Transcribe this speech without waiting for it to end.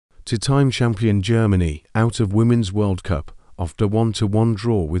Two-time champion Germany out of Women's World Cup after 1-1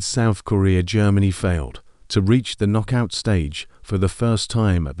 draw with South Korea. Germany failed to reach the knockout stage for the first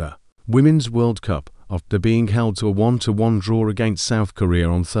time at the Women's World Cup after being held to a 1-1 draw against South Korea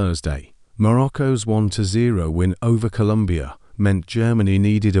on Thursday. Morocco's 1-0 win over Colombia meant Germany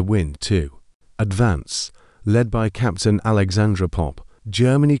needed a win to advance. Led by captain Alexandra Popp,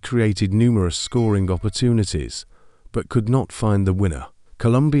 Germany created numerous scoring opportunities, but could not find the winner.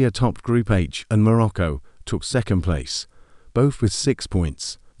 Colombia topped Group H and Morocco took second place, both with 6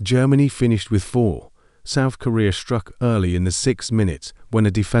 points. Germany finished with 4. South Korea struck early in the 6th minute when a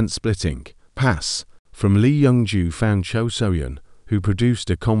defense-splitting pass from Lee Young-ju found Cho So-yeon, who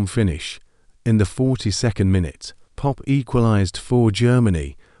produced a calm finish. In the 42nd minute, Popp equalized for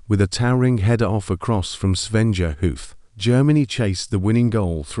Germany with a towering header off a cross from Svenja Huth. Germany chased the winning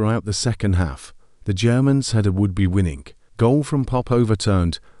goal throughout the second half. The Germans had a would-be winning goal from Popp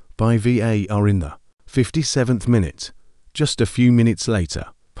overturned by VAR in the 57th minute. Just a few minutes later,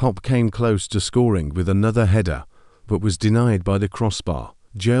 Popp came close to scoring with another header, but was denied by the crossbar.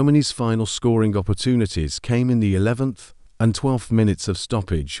 Germany's final scoring opportunities came in the 11th and 12th minutes of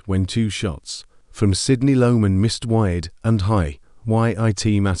stoppage when 2 shots from Sidney Lohman missed wide and high. YIT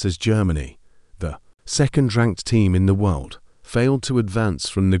matters. Germany, the second-ranked team in the world, failed to advance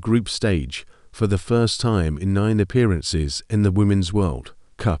from the group stage for the first time in 9 appearances in the Women's World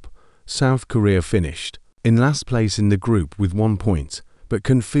Cup. South Korea finished in last place in the group with 1 point, but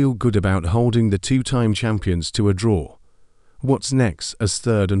can feel good about holding the 2-time champions to a draw. What's next as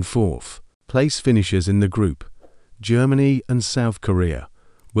 3rd and 4th place finishers in the group? Germany and South Korea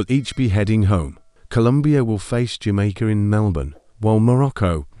will each be heading home. Colombia will face Jamaica in Melbourne, while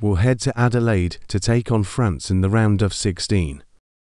Morocco will head to Adelaide to take on France in the round of 16.